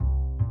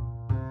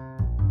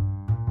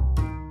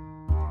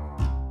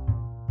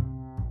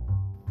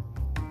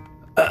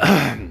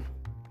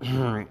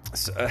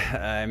So,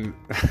 I'm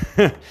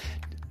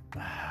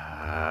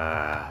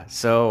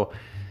so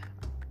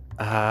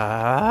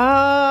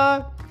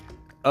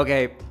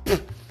okay.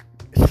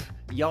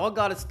 Y'all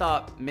gotta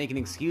stop making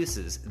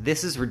excuses.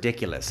 This is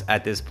ridiculous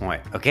at this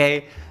point,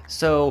 okay?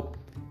 So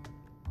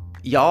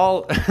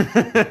y'all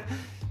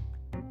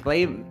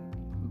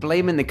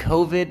blaming the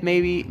COVID,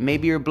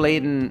 maybe you're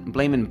blaming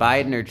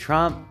Biden or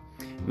Trump.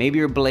 Maybe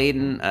you're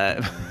blaming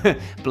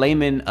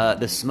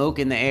the smoke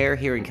in the air.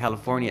 Here in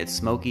California, it's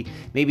smoky.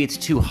 Maybe it's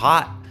too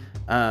hot.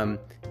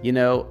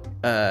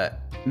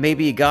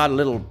 Maybe you got a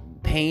little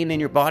pain in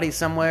your body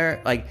somewhere.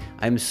 Like,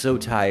 I'm so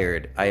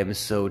tired. I am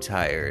so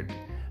tired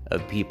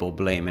of people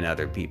blaming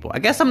other people. I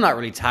guess I'm not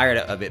really tired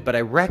of it, but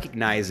I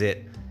recognize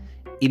it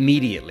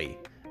immediately.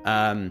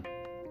 The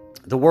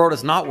world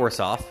is not worse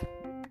off.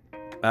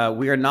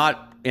 We are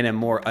not in a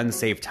more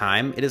unsafe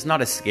time. It is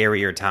not a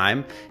scarier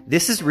time.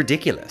 This is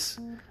ridiculous.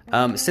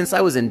 Since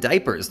I was in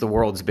diapers,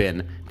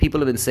 people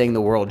have been saying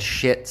the world's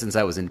shit since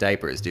I was in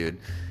diapers, dude.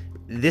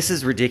 This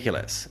is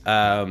ridiculous.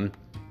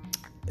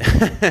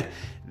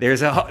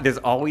 There's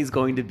always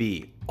going to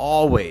be,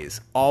 always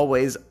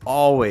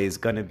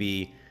going to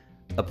be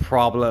a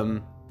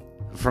problem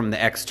from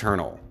the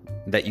external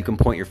that you can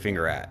point your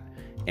finger at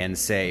and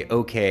say,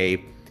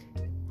 okay,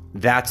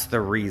 that's the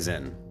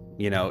reason,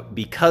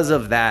 because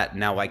of that,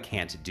 now I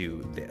can't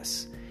do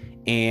this.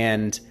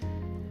 And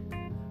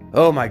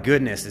oh my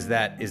goodness, is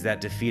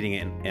that defeating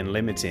and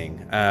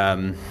limiting?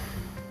 The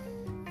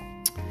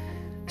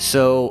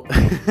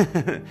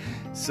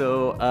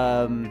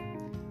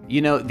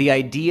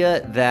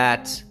idea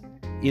that,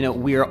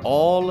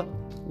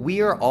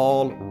 we are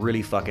all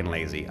really fucking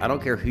lazy. I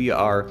don't care who you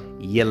are,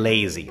 you're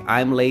lazy.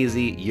 I'm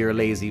lazy, you're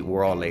lazy,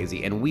 we're all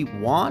lazy. And we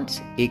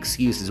want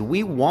excuses.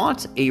 We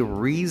want a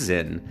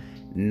reason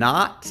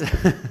not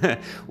to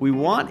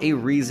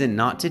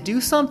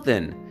do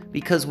something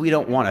because we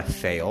don't want to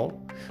fail.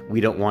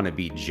 We don't want to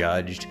be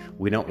judged.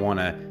 We don't want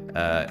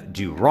to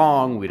do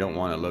wrong. We don't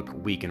want to look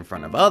weak in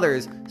front of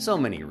others. So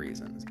many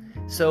reasons.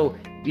 So,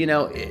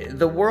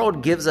 the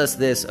world gives us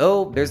this,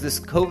 there's this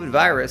COVID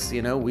virus,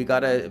 we got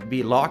to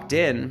be locked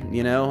in,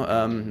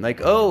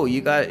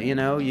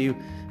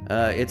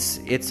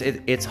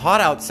 it's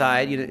hot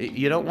outside.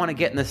 You don't want to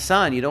get in the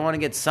sun. You don't want to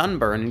get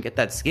sunburned and get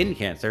that skin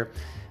cancer.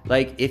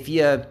 Like,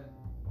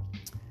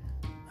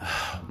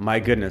 my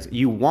goodness,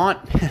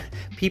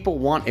 people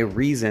want a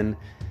reason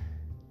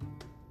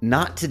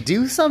not to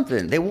do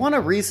something. They want a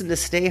reason to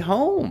stay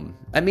home.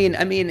 I mean,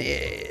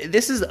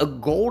 this is a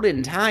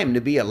golden time to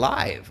be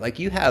alive. Like,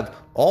 you have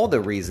all the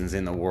reasons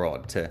in the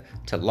world to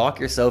lock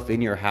yourself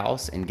in your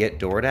house and get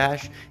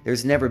DoorDash.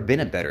 There's never been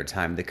a better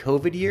time. The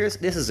COVID years,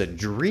 this is a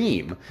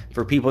dream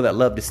for people that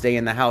love to stay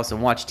in the house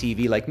and watch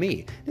TV like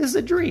me. This is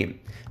a dream.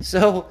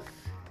 So,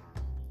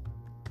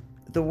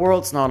 the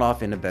world's not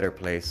off in a better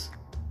place.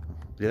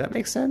 Did that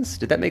make sense?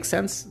 Did that make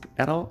sense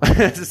at all?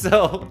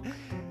 So,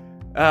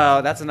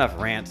 that's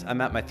enough rant. I'm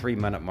at my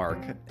 3-minute mark.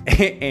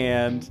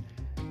 And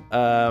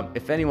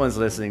if anyone's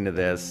listening to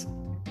this,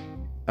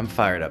 I'm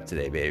fired up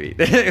today, baby.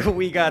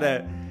 We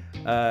gotta,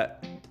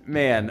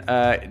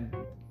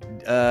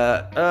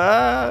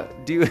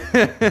 do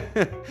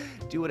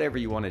do whatever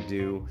you want to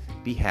do.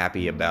 Be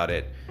happy about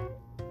it.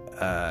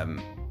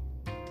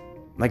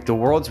 The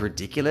world's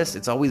ridiculous.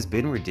 It's always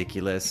been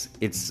ridiculous.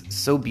 It's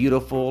so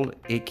beautiful.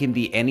 It can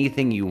be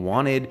anything you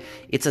wanted.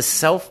 It's a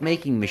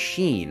self-making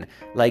machine.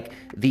 Like,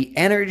 the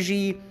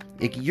energy,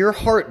 your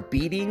heart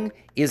beating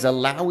is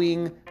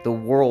allowing the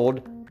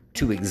world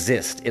to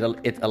exist.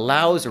 It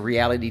allows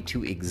reality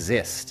to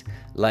exist.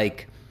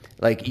 Like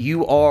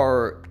you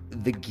are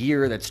the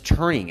gear that's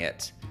turning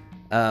it.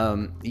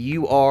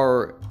 You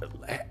are,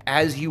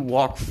 as you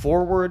walk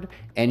forward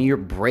and you're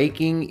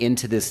breaking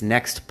into this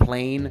next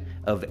plane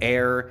of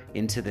air,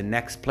 into the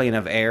next plane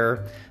of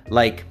air,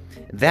 like,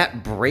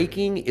 that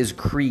breaking is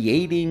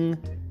creating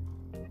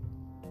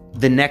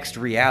the next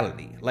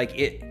reality. Like,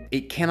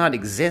 it cannot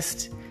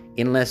exist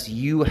unless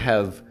you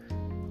have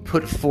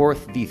put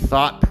forth the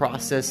thought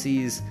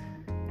processes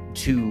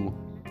to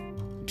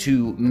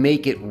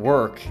make it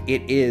work.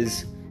 It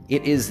is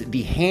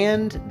the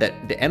hand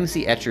that the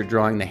MC Escher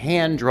drawing the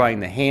hand,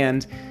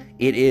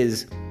 It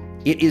is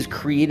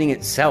creating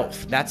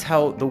itself. That's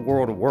how the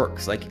world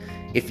works. Like,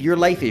 if your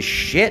life is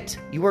shit,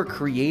 you are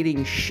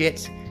creating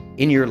shit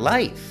in your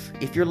life.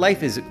 If your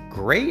life is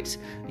great,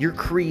 you're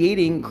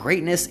creating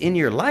greatness in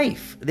your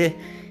life. Life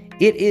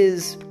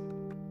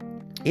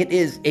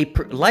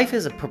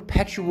is a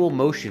perpetual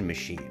motion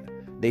machine.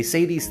 They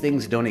say these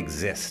things don't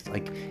exist.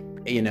 Like,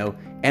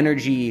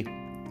 energy,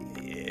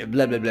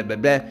 blah, blah, blah, blah,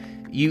 blah.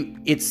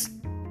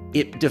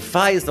 It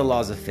defies the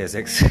laws of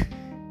physics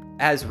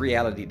as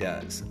reality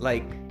does.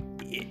 Like,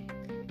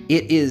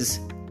 it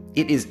is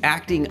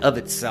acting of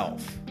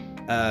itself.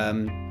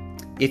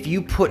 If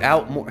you put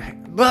out more,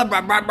 blah,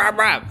 blah, blah, blah,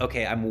 blah.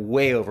 Okay, I'm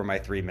way over my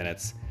 3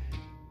 minutes.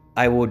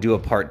 I will do a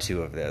part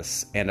 2 of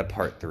this, and a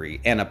part 3,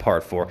 and a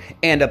part 4,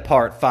 and a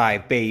part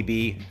 5,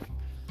 baby.